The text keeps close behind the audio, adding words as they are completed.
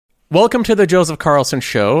Welcome to the Joseph Carlson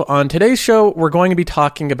Show. On today's show, we're going to be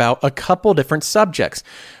talking about a couple different subjects.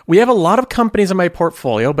 We have a lot of companies in my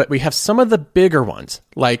portfolio, but we have some of the bigger ones,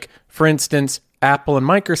 like, for instance, Apple and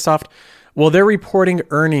Microsoft. Well, they're reporting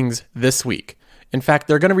earnings this week. In fact,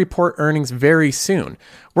 they're going to report earnings very soon.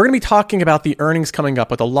 We're going to be talking about the earnings coming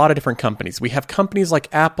up with a lot of different companies. We have companies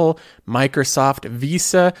like Apple, Microsoft,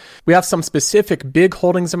 Visa. We have some specific big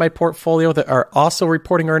holdings in my portfolio that are also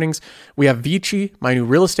reporting earnings. We have Vici, my new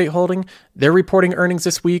real estate holding. They're reporting earnings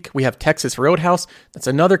this week. We have Texas Roadhouse. That's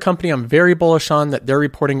another company I'm very bullish on that they're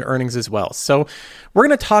reporting earnings as well. So we're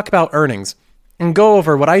going to talk about earnings and go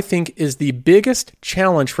over what I think is the biggest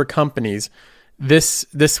challenge for companies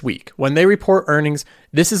this week. When they report earnings,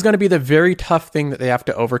 this is going to be the very tough thing that they have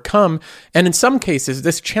to overcome. And in some cases,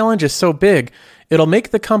 this challenge is so big, it'll make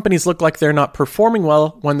the companies look like they're not performing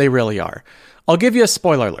well when they really are. I'll give you a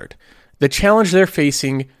spoiler alert. The challenge they're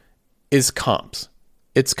facing is comps.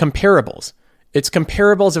 It's comparables. It's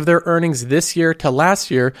comparables of their earnings this year to last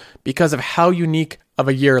year because of how unique of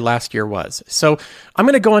a year last year was. So I'm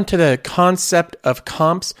going to go into the concept of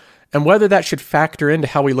comps and whether that should factor into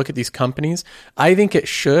how we look at these companies. I think it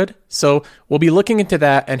should. So we'll be looking into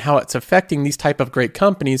that and how it's affecting these type of great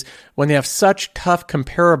companies when they have such tough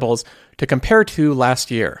comparables to compare to last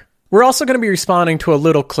year. We're also going to be responding to a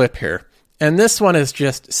little clip here. And this one is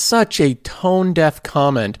just such a tone-deaf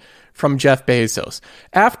comment from Jeff Bezos.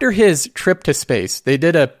 After his trip to space, they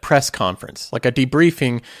did a press conference, like a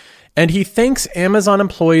debriefing, and he thanks Amazon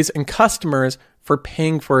employees and customers for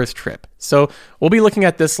paying for his trip. So we'll be looking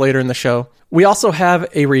at this later in the show. We also have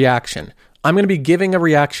a reaction. I'm going to be giving a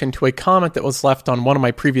reaction to a comment that was left on one of my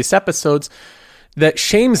previous episodes that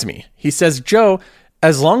shames me. He says, Joe,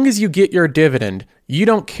 as long as you get your dividend, you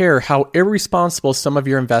don't care how irresponsible some of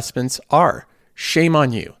your investments are. Shame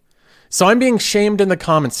on you. So I'm being shamed in the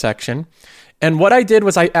comments section. And what I did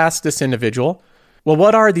was I asked this individual, well,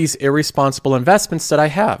 what are these irresponsible investments that I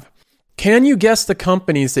have? Can you guess the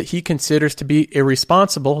companies that he considers to be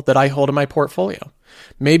irresponsible that I hold in my portfolio?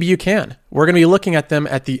 Maybe you can. We're going to be looking at them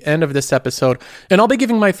at the end of this episode, and I'll be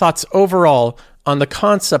giving my thoughts overall on the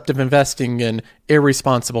concept of investing in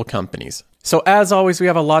irresponsible companies. So as always, we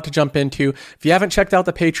have a lot to jump into. If you haven't checked out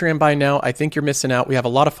the Patreon by now, I think you're missing out. We have a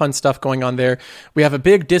lot of fun stuff going on there. We have a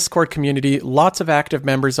big Discord community, lots of active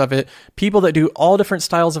members of it, people that do all different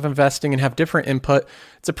styles of investing and have different input.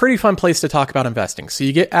 It's a pretty fun place to talk about investing. So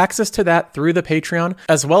you get access to that through the Patreon,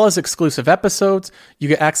 as well as exclusive episodes. You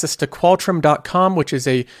get access to Qualtrim.com, which is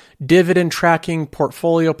a dividend tracking,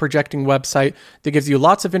 portfolio projecting website that gives you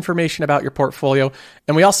lots of information about your portfolio.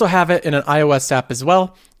 And we also have it in an iOS app as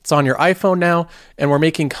well. It's on your iPhone now, and we're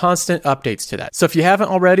making constant updates to that. So if you haven't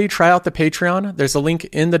already, try out the Patreon. There's a link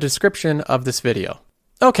in the description of this video.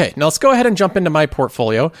 Okay, now let's go ahead and jump into my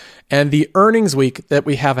portfolio and the earnings week that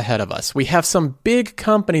we have ahead of us. We have some big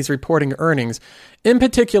companies reporting earnings. In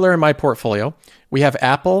particular, in my portfolio, we have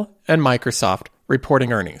Apple and Microsoft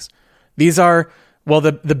reporting earnings. These are, well,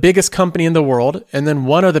 the biggest company in the world, and then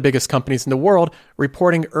one of the biggest companies in the world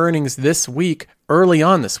reporting earnings this week, early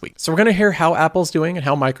on this week. So we're going to hear how Apple's doing and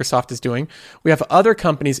how Microsoft is doing. We have other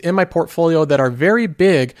companies in my portfolio that are very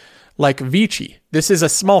big, like Vici. This is a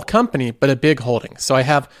small company, but a big holding. So I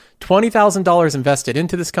have $20,000 invested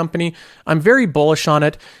into this company. I'm very bullish on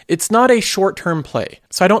it. It's not a short-term play.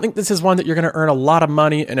 So I don't think this is one that you're going to earn a lot of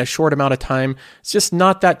money in a short amount of time. It's just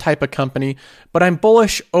not that type of company. But I'm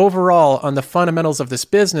bullish overall on the fundamentals of this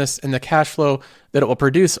business and the cash flow that it will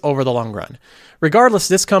produce over the long run. Regardless,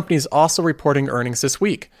 this company is also reporting earnings this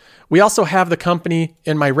week. We also have the company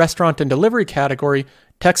in my restaurant and delivery category,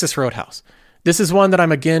 Texas Roadhouse. This is one that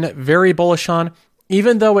I'm, again, very bullish on.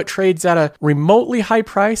 Even though it trades at a remotely high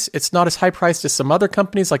price, it's not as high priced as some other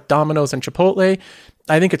companies like Domino's and Chipotle.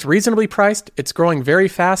 I think it's reasonably priced. It's growing very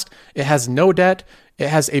fast. It has no debt. It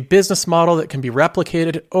has a business model that can be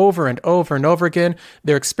replicated over and over and over again.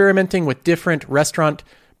 They're experimenting with different restaurant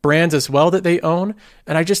brands as well that they own.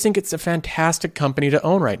 And I just think it's a fantastic company to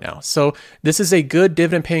own right now. So this is a good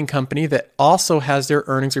dividend paying company that also has their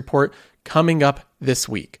earnings report coming up this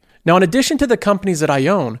week. Now, in addition to the companies that I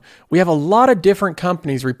own, we have a lot of different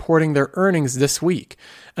companies reporting their earnings this week.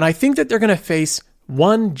 And I think that they're going to face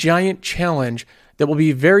one giant challenge that will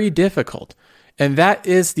be very difficult. And that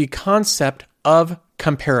is the concept of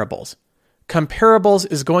comparables.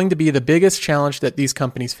 Comparables is going to be the biggest challenge that these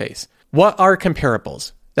companies face. What are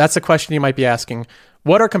comparables? That's a question you might be asking.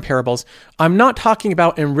 What are comparables? I'm not talking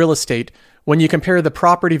about in real estate when you compare the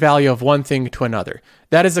property value of one thing to another.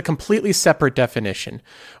 That is a completely separate definition.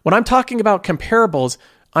 When I'm talking about comparables,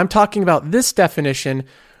 I'm talking about this definition,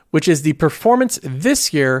 which is the performance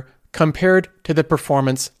this year compared to the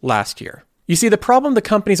performance last year. You see, the problem the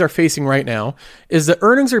companies are facing right now is the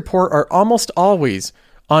earnings report are almost always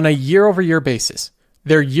on a year-over-year basis.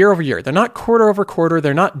 They're year-over-year. They're not quarter-over-quarter.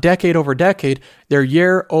 They're not decade-over-decade. They're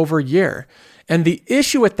year-over-year. And the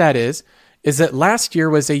issue with that is that last year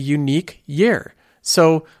was a unique year.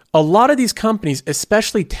 So a lot of these companies,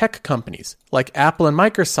 especially tech companies like Apple and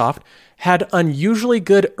Microsoft, had unusually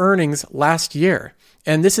good earnings last year.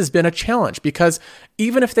 And this has been a challenge because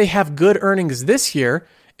even if they have good earnings this year,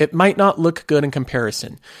 it might not look good in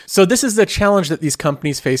comparison. So this is the challenge that these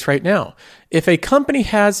companies face right now. If a company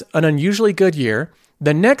has an unusually good year,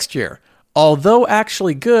 the next year, although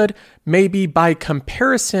actually good, maybe by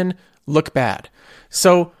comparison look bad.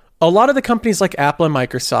 So a lot of the companies like Apple and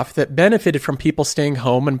Microsoft that benefited from people staying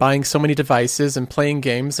home and buying so many devices and playing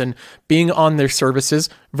games and being on their services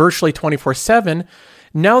virtually 24/7,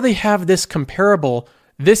 now they have this comparable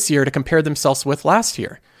this year to compare themselves with last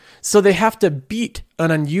year. So they have to beat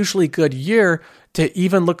an unusually good year to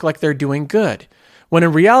even look like they're doing good. When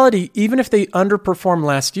in reality, even if they underperformed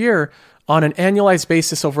last year, on an annualized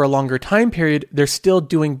basis over a longer time period, they're still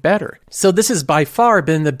doing better. So this has by far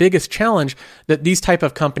been the biggest challenge that these type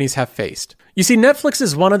of companies have faced. You see, Netflix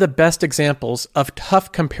is one of the best examples of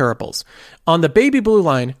tough comparables. On the baby blue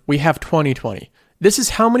line, we have 2020. This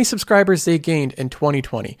is how many subscribers they gained in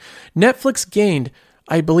 2020. Netflix gained,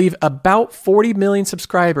 I believe, about 40 million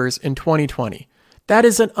subscribers in 2020. That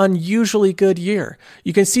is an unusually good year.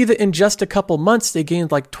 You can see that in just a couple months, they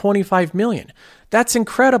gained like 25 million. That's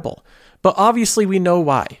incredible. But obviously we know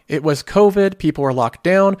why. It was COVID, people were locked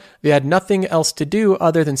down, they had nothing else to do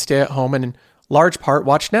other than stay at home and in large part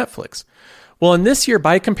watch Netflix. Well, in this year,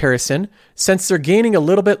 by comparison, since they're gaining a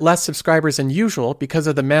little bit less subscribers than usual because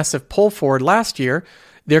of the massive pull forward last year,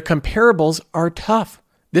 their comparables are tough.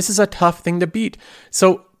 This is a tough thing to beat.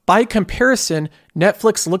 So by comparison,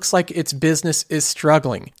 Netflix looks like its business is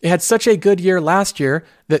struggling. It had such a good year last year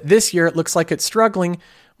that this year it looks like it's struggling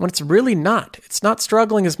when it's really not. It's not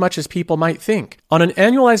struggling as much as people might think. On an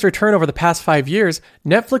annualized return over the past 5 years,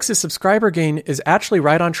 Netflix's subscriber gain is actually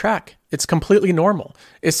right on track. It's completely normal.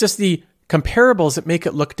 It's just the comparables that make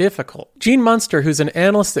it look difficult. Gene Munster, who's an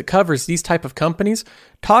analyst that covers these type of companies,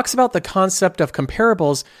 talks about the concept of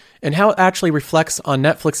comparables and how it actually reflects on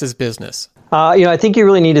Netflix's business. I think you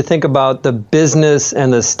really need to think about the business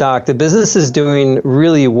and the stock. The business is doing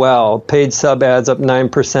really well. Paid sub ads up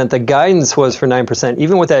 9%. The guidance was for 9%.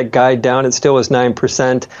 Even with that guide down, it still was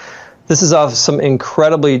 9%. This is off some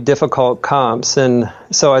incredibly difficult comps. And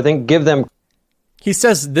so I think He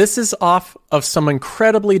says this is off of some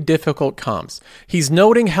incredibly difficult comps. He's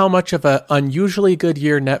noting how much of an unusually good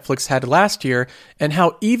year Netflix had last year and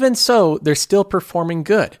how even so, they're still performing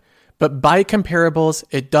good. But by comparables,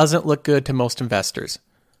 it doesn't look good to most investors.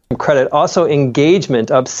 Credit. Also, engagement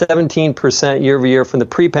up 17% year over year from the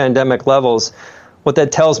pre-pandemic levels. What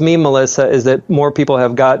that tells me, Melissa, is that more people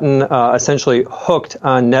have gotten essentially hooked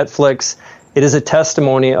on Netflix. It is a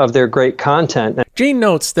testimony of their great content. Gene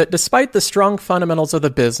notes that despite the strong fundamentals of the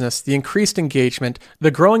business, the increased engagement, the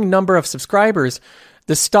growing number of subscribers,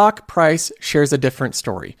 the stock price shares a different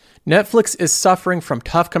story. Netflix is suffering from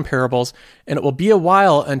tough comparables, and it will be a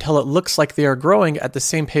while until it looks like they are growing at the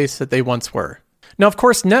same pace that they once were. Now, of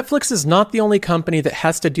course, Netflix is not the only company that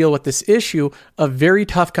has to deal with this issue of very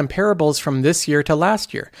tough comparables from this year to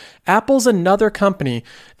last year. Apple's another company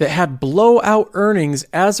that had blowout earnings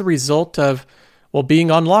as a result of,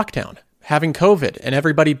 being on lockdown, having COVID, and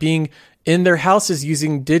everybody being in their houses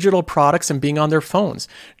using digital products and being on their phones.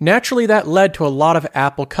 Naturally, that led to a lot of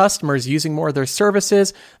Apple customers using more of their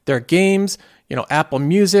services, their games, Apple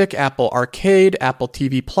Music, Apple Arcade, Apple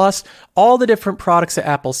TV Plus, all the different products that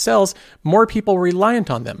Apple sells, more people were reliant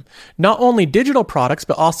on them. Not only digital products,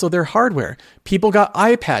 but also their hardware. People got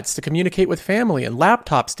iPads to communicate with family and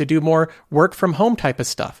laptops to do more work from home type of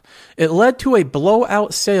stuff. It led to a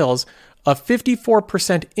blowout sales of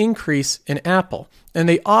 54% increase in Apple, and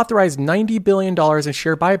they authorized $90 billion in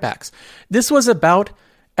share buybacks. This was about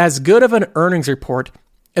as good of an earnings report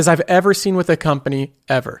as I've ever seen with a company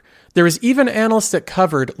ever. There was even analysts that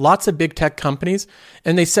covered lots of big tech companies,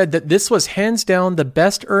 and they said that this was hands down the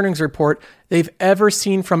best earnings report they've ever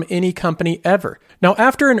seen from any company ever. Now,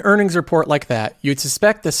 after an earnings report like that, you'd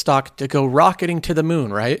suspect the stock to go rocketing to the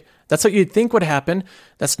moon, right? That's what you'd think would happen.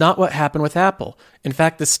 That's not what happened with Apple. In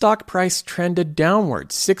fact, the stock price trended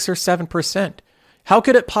downwards, 6 or 7%. How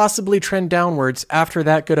could it possibly trend downwards after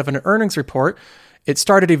that good of an earnings report? It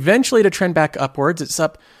started eventually to trend back upwards. It's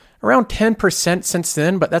up around 10% since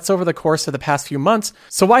then, but that's over the course of the past few months.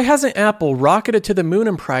 So why hasn't Apple rocketed to the moon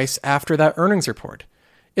in price after that earnings report?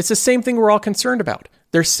 It's the same thing we're all concerned about.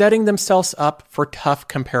 They're setting themselves up for tough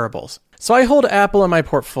comparables. So I hold Apple in my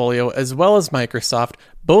portfolio as well as Microsoft.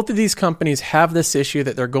 Both of these companies have this issue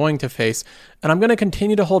that they're going to face, and I'm going to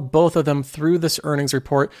continue to hold both of them through this earnings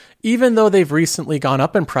report, even though they've recently gone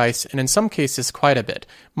up in price, and in some cases quite a bit.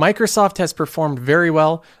 Microsoft has performed very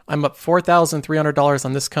well. I'm up $4,300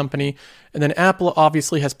 on this company, and then Apple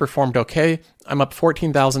obviously has performed okay. I'm up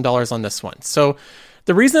 $14,000 on this one. So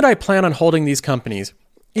the reason that I plan on holding these companies,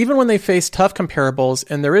 even when they face tough comparables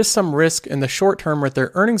and there is some risk in the short term with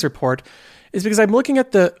their earnings report, is because I'm looking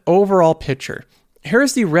at the overall picture.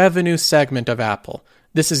 Here's the revenue segment of Apple.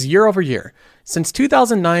 This is year over year. Since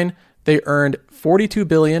 2009, they earned $42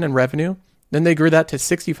 billion in revenue. Then they grew that to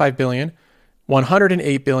 $65 billion,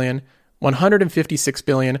 $108 billion, $156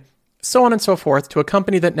 billion, so on and so forth, to a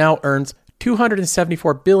company that now earns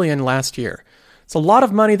 $274 billion last year. It's a lot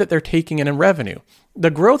of money that they're taking in revenue. The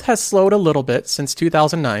growth has slowed a little bit since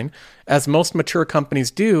 2009, as most mature companies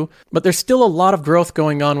do, but there's still a lot of growth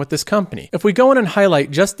going on with this company. If we go in and highlight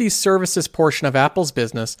just the services portion of Apple's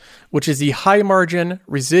business, which is the high margin,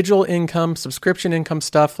 residual income, subscription income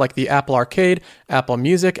stuff like the Apple Arcade, Apple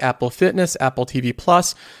Music, Apple Fitness, Apple TV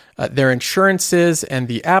Plus, their insurances, and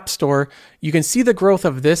the App Store, you can see the growth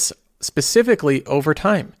of this specifically over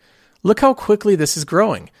time. Look how quickly this is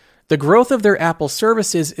growing. The growth of their Apple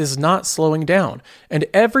services is not slowing down, and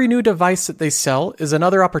every new device that they sell is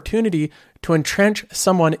another opportunity to entrench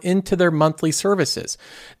someone into their monthly services.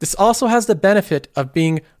 This also has the benefit of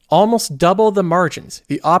being almost double the margins,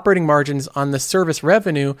 the operating margins on the service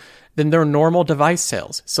revenue, than their normal device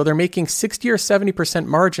sales. So they're making 60 or 70%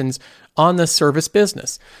 margins on the service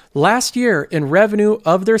business. Last year, in revenue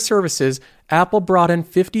of their services, Apple brought in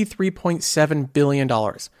 $53.7 billion.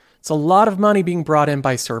 It's a lot of money being brought in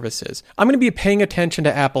by services. I'm going to be paying attention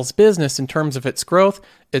to Apple's business in terms of its growth,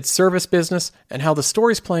 its service business, and how the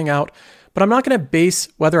story's playing out, but I'm not going to base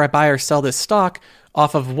whether I buy or sell this stock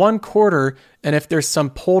off of one quarter and if there's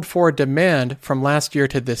some pulled forward demand from last year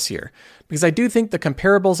to this year, because I do think the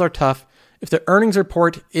comparables are tough. If the earnings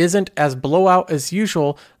report isn't as blowout as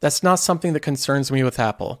usual, that's not something that concerns me with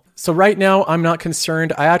Apple. So right now, I'm not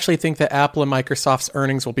concerned. I actually think that Apple and Microsoft's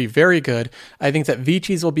earnings will be very good. I think that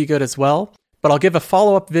Vici's will be good as well. But I'll give a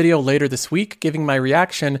follow-up video later this week giving my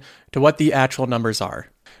reaction to what the actual numbers are.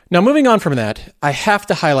 Now, moving on from that, I have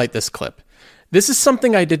to highlight this clip. This is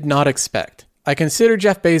something I did not expect. I consider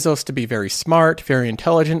Jeff Bezos to be very smart, very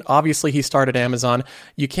intelligent. Obviously, he started Amazon.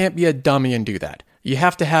 You can't be a dummy and do that. You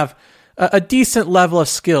have to have a decent level of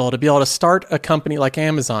skill to be able to start a company like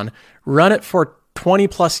Amazon, run it for 20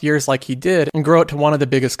 plus years like he did, and grow it to one of the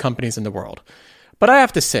biggest companies in the world. But I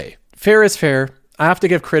have to say, fair is fair. I have to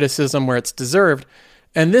give criticism where it's deserved.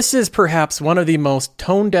 And this is perhaps one of the most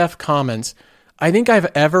tone-deaf comments I think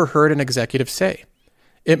I've ever heard an executive say.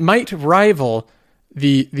 It might rival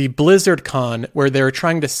the Blizzard Con where they're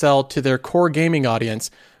trying to sell to their core gaming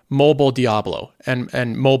audience mobile Diablo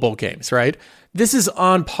and mobile games, right? This is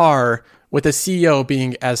on par with a CEO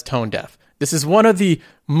being as tone deaf. This is one of the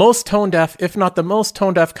most tone deaf, if not the most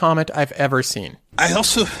tone deaf comment I've ever seen. I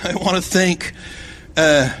want to thank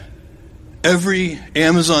every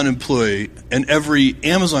Amazon employee and every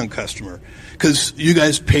Amazon customer, because you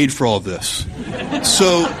guys paid for all of this.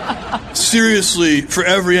 So seriously, for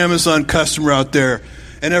every Amazon customer out there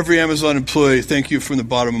and every Amazon employee, thank you from the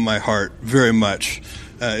bottom of my heart very much.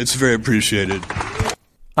 It's very appreciated.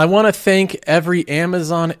 I want to thank every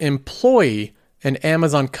Amazon employee and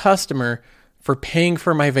Amazon customer for paying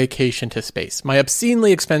for my vacation to space, my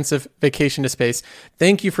obscenely expensive vacation to space.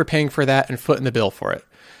 Thank you for paying for that and footing the bill for it.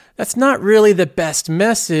 That's not really the best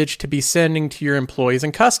message to be sending to your employees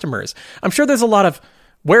and customers. I'm sure there's a lot of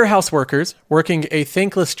warehouse workers working a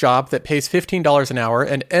thankless job that pays $15 an hour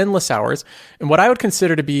and endless hours, and what I would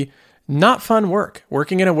consider to be not fun work,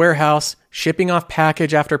 working in a warehouse, shipping off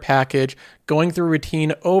package after package, going through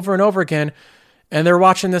routine over and over again, and they're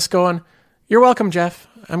watching this going, "You're welcome, Jeff.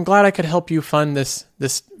 I'm glad I could help you fund this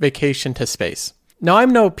vacation to space." Now, I'm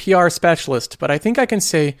no PR specialist, but I think I can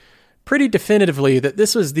say pretty definitively that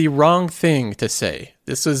this was the wrong thing to say.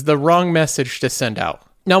 This was the wrong message to send out.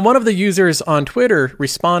 Now, one of the users on Twitter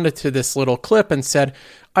responded to this little clip and said,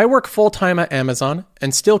 "I work full-time at Amazon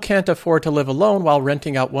and still can't afford to live alone while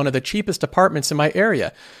renting out one of the cheapest apartments in my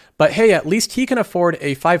area. But hey, at least he can afford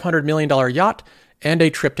a $500 million yacht and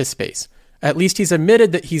a trip to space. At least he's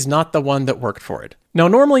admitted that he's not the one that worked for it." Now,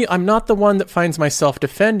 normally I'm not the one that finds myself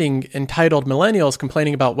defending entitled millennials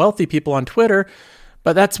complaining about wealthy people on Twitter,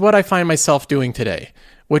 but that's what I find myself doing today.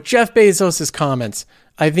 With Jeff Bezos' comments,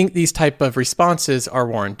 I think these type of responses are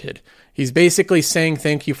warranted. He's basically saying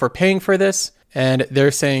thank you for paying for this, and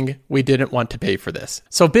they're saying we didn't want to pay for this.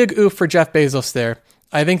 So big oof for Jeff Bezos there.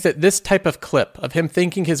 I think that this type of clip of him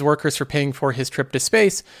thanking his workers for paying for his trip to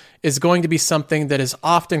space is going to be something that is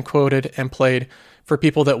often quoted and played for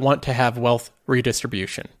people that want to have wealth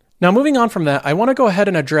redistribution. Now, moving on from that, I want to go ahead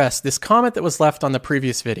and address this comment that was left on the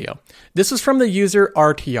previous video. This was from the user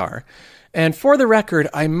RTR. And for the record,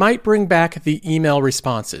 I might bring back the email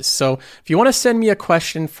responses. So if you want to send me a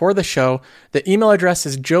question for the show, the email address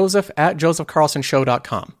is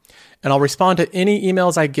joseph@josephcarlsonshow.com. And I'll respond to any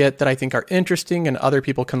emails I get that I think are interesting and other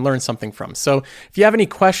people can learn something from. So if you have any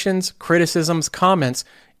questions, criticisms, comments,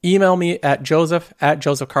 email me at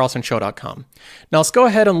joseph@josephcarlsonshow.com. Now let's go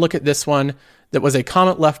ahead and look at this one that was a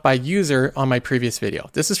comment left by user on my previous video.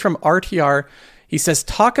 This is from RTR. He says,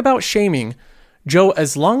 talk about shaming. Joe,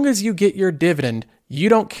 as long as you get your dividend, you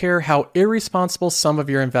don't care how irresponsible some of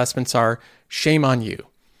your investments are. Shame on you.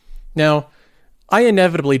 Now, I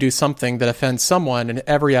inevitably do something that offends someone in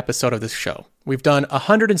every episode of this show. We've done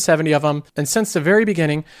 170 of them, and since the very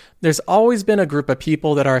beginning, there's always been a group of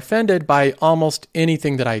people that are offended by almost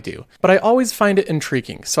anything that I do. But I always find it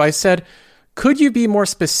intriguing. So I said, could you be more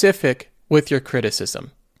specific with your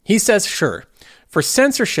criticism? He says, sure. For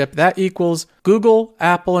censorship, that equals Google,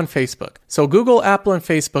 Apple, and Facebook. So Google, Apple, and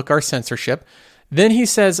Facebook are censorship. Then he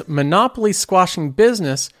says monopoly squashing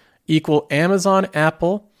business equal Amazon,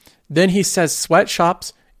 Apple. Then he says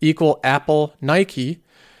sweatshops equal Apple, Nike. He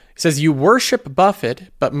says you worship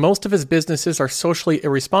Buffett, but most of his businesses are socially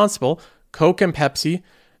irresponsible. Coke and Pepsi,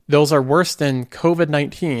 those are worse than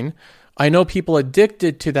COVID-19. I know people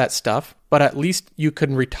addicted to that stuff, but at least you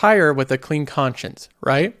can retire with a clean conscience,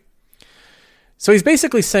 right? So he's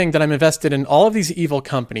basically saying that I'm invested in all of these evil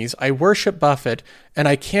companies, I worship Buffett, and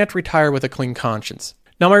I can't retire with a clean conscience.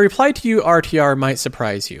 Now, my reply to you, RTR, might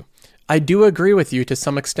surprise you. I do agree with you to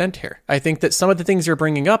some extent here. I think that some of the things you're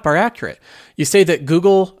bringing up are accurate. You say that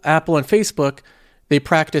Google, Apple, and Facebook, they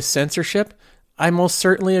practice censorship. I most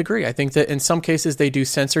certainly agree. I think that in some cases they do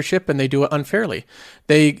censorship and they do it unfairly.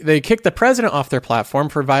 They kicked the president off their platform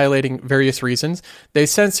for violating various reasons. They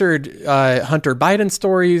censored Hunter Biden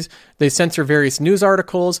stories. They censor various news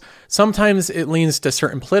articles. Sometimes it leans to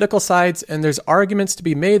certain political sides, and there's arguments to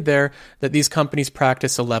be made there that these companies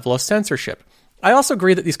practice a level of censorship. I also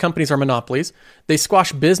agree that these companies are monopolies. They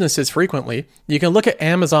squash businesses frequently. You can look at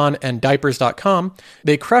Amazon and diapers.com.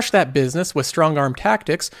 They crush that business with strong-arm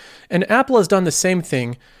tactics, and Apple has done the same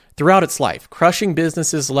thing throughout its life, crushing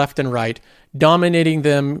businesses left and right, dominating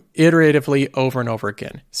them iteratively over and over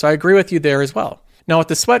again. So I agree with you there as well. Now, with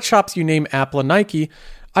the sweatshops you name Apple and Nike,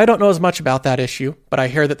 I don't know as much about that issue, but I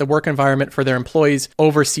hear that the work environment for their employees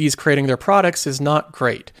overseas creating their products is not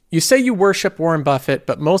great. You say you worship Warren Buffett,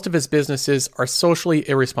 but most of his businesses are socially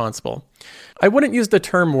irresponsible. I wouldn't use the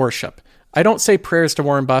term worship. I don't say prayers to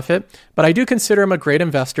Warren Buffett, but I do consider him a great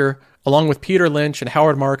investor, along with Peter Lynch and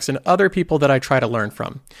Howard Marks and other people that I try to learn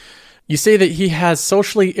from. You say that he has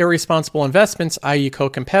socially irresponsible investments, i.e.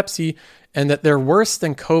 Coke and Pepsi, and that they're worse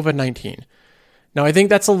than COVID-19. Now, I think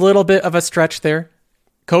that's a little bit of a stretch there.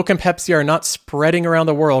 Coke and Pepsi are not spreading around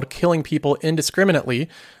the world, killing people indiscriminately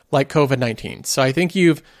like COVID-19. So I think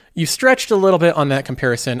you've stretched a little bit on that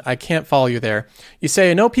comparison. I can't follow you there. You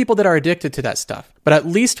say, I know people that are addicted to that stuff, but at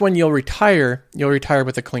least when you'll retire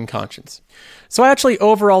with a clean conscience. So I actually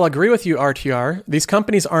overall agree with you, RTR. These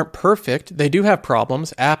companies aren't perfect. They do have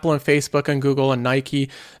problems. Apple and Facebook and Google and Nike,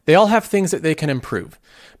 they all have things that they can improve.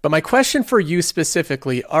 But my question for you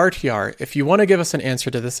specifically, RTR, if you want to give us an answer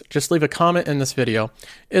to this, just leave a comment in this video,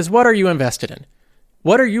 is what are you invested in?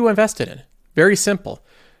 What are you invested in? Very simple.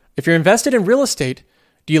 If you're invested in real estate,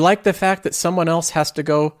 do you like the fact that someone else has to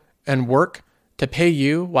go and work to pay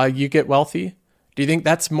you while you get wealthy? Do you think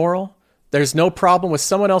that's moral? There's no problem with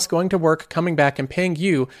someone else going to work, coming back and paying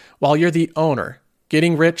you while you're the owner,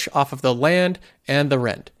 getting rich off of the land and the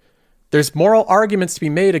rent. There's moral arguments to be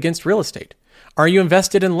made against real estate. Are you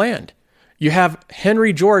invested in land? You have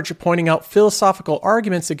Henry George pointing out philosophical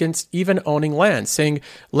arguments against even owning land, saying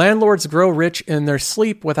landlords grow rich in their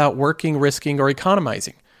sleep without working, risking, or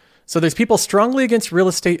economizing. So there's people strongly against real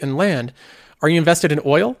estate and land. Are you invested in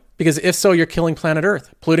oil? Because if so, you're killing planet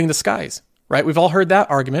Earth, polluting the skies, right? We've all heard that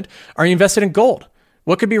argument. Are you invested in gold?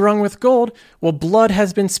 What could be wrong with gold? Well, blood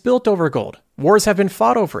has been spilt over gold. Wars have been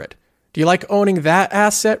fought over it. Do you like owning that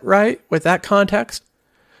asset, right, with that context?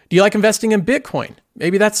 Do you like investing in Bitcoin?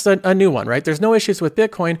 Maybe that's a new one, right? There's no issues with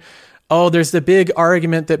Bitcoin. Oh, there's the big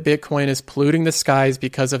argument that Bitcoin is polluting the skies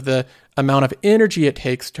because of the amount of energy it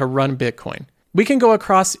takes to run Bitcoin. We can go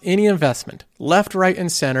across any investment, left, right,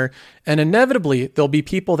 and center, and inevitably there'll be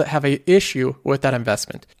people that have an issue with that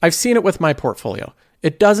investment. I've seen it with my portfolio.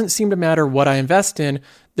 It doesn't seem to matter what I invest in.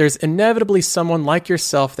 There's inevitably someone like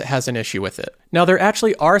yourself that has an issue with it. Now, there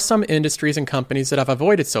actually are some industries and companies that I've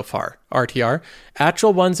avoided so far, RTR,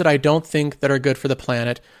 actual ones that I don't think that are good for the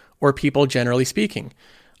planet or people generally speaking.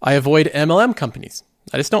 I avoid MLM companies.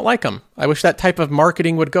 I just don't like them. I wish that type of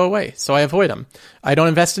marketing would go away, so I avoid them. I don't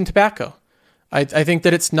invest in tobacco. I think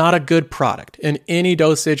that it's not a good product. In any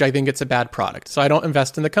dosage, I think it's a bad product, so I don't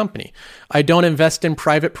invest in the company. I don't invest in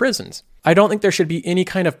private prisons. I don't think there should be any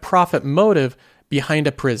kind of profit motive behind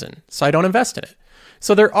a prison, so I don't invest in it.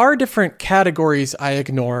 So there are different categories I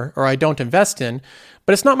ignore or I don't invest in,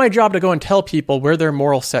 but it's not my job to go and tell people where their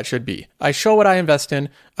moral set should be. I show what I invest in,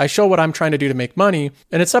 I show what I'm trying to do to make money,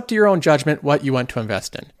 and it's up to your own judgment what you want to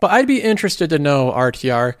invest in. But I'd be interested to know,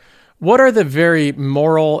 RTR, what are the very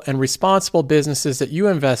moral and responsible businesses that you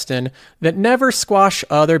invest in that never squash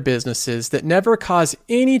other businesses, that never cause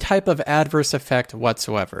any type of adverse effect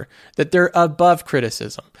whatsoever, that they're above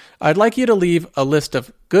criticism? I'd like you to leave a list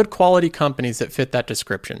of good quality companies that fit that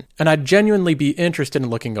description, and I'd genuinely be interested in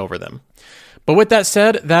looking over them. But with that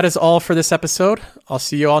said, that is all for this episode. I'll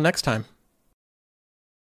see you all next time.